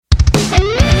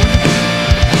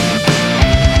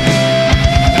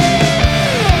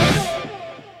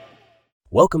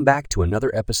Welcome back to another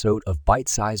episode of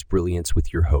Bite-sized Brilliance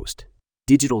with your host,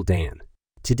 Digital Dan.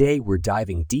 Today, we're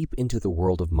diving deep into the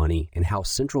world of money and how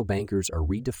central bankers are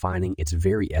redefining its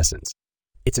very essence.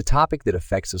 It's a topic that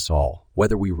affects us all,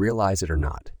 whether we realize it or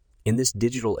not. In this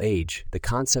digital age, the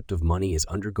concept of money is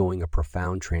undergoing a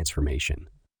profound transformation.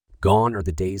 Gone are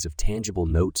the days of tangible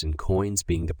notes and coins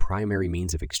being the primary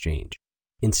means of exchange.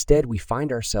 Instead, we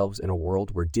find ourselves in a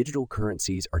world where digital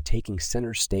currencies are taking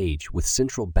center stage with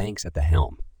central banks at the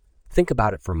helm. Think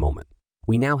about it for a moment.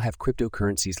 We now have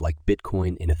cryptocurrencies like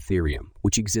Bitcoin and Ethereum,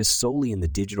 which exist solely in the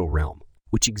digital realm.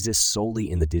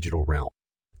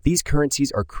 These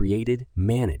currencies are created,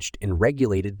 managed, and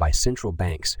regulated by central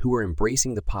banks who are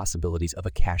embracing the possibilities of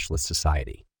a cashless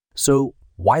society. So,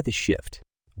 why the shift?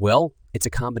 Well, it's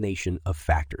a combination of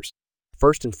factors.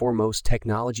 First and foremost,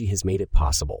 technology has made it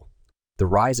possible. The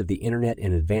rise of the internet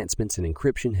and advancements in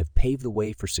encryption have paved the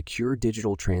way for secure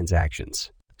digital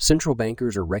transactions. Central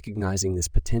bankers are recognizing this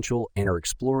potential and are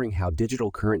exploring how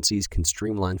digital currencies can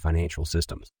streamline financial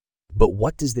systems. But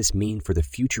what does this mean for the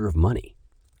future of money?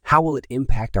 How will it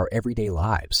impact our everyday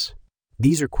lives?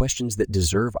 These are questions that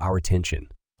deserve our attention.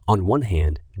 On one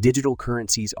hand, digital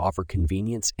currencies offer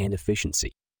convenience and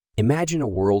efficiency. Imagine a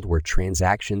world where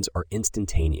transactions are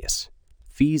instantaneous.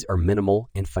 Fees are minimal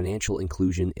and financial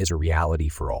inclusion is a reality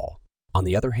for all. On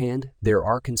the other hand, there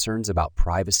are concerns about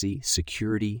privacy,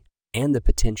 security, and the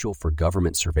potential for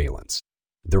government surveillance.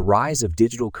 The rise of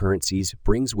digital currencies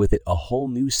brings with it a whole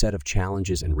new set of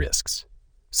challenges and risks.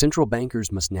 Central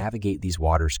bankers must navigate these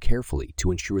waters carefully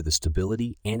to ensure the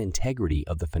stability and integrity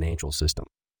of the financial system.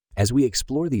 As we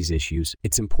explore these issues,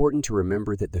 it's important to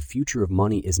remember that the future of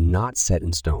money is not set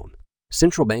in stone.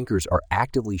 Central bankers are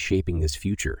actively shaping this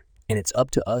future, and it's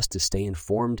up to us to stay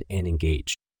informed and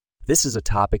engaged. This is a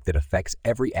topic that affects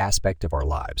every aspect of our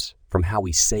lives, from how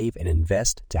we save and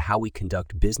invest to how we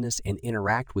conduct business and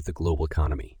interact with the global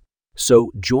economy. So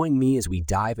join me as we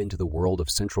dive into the world of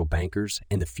central bankers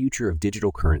and the future of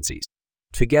digital currencies.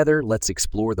 Together, let's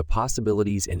explore the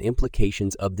possibilities and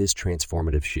implications of this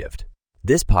transformative shift.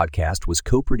 This podcast was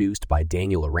co-produced by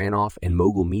Daniel Aranoff and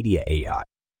Mogul Media AI.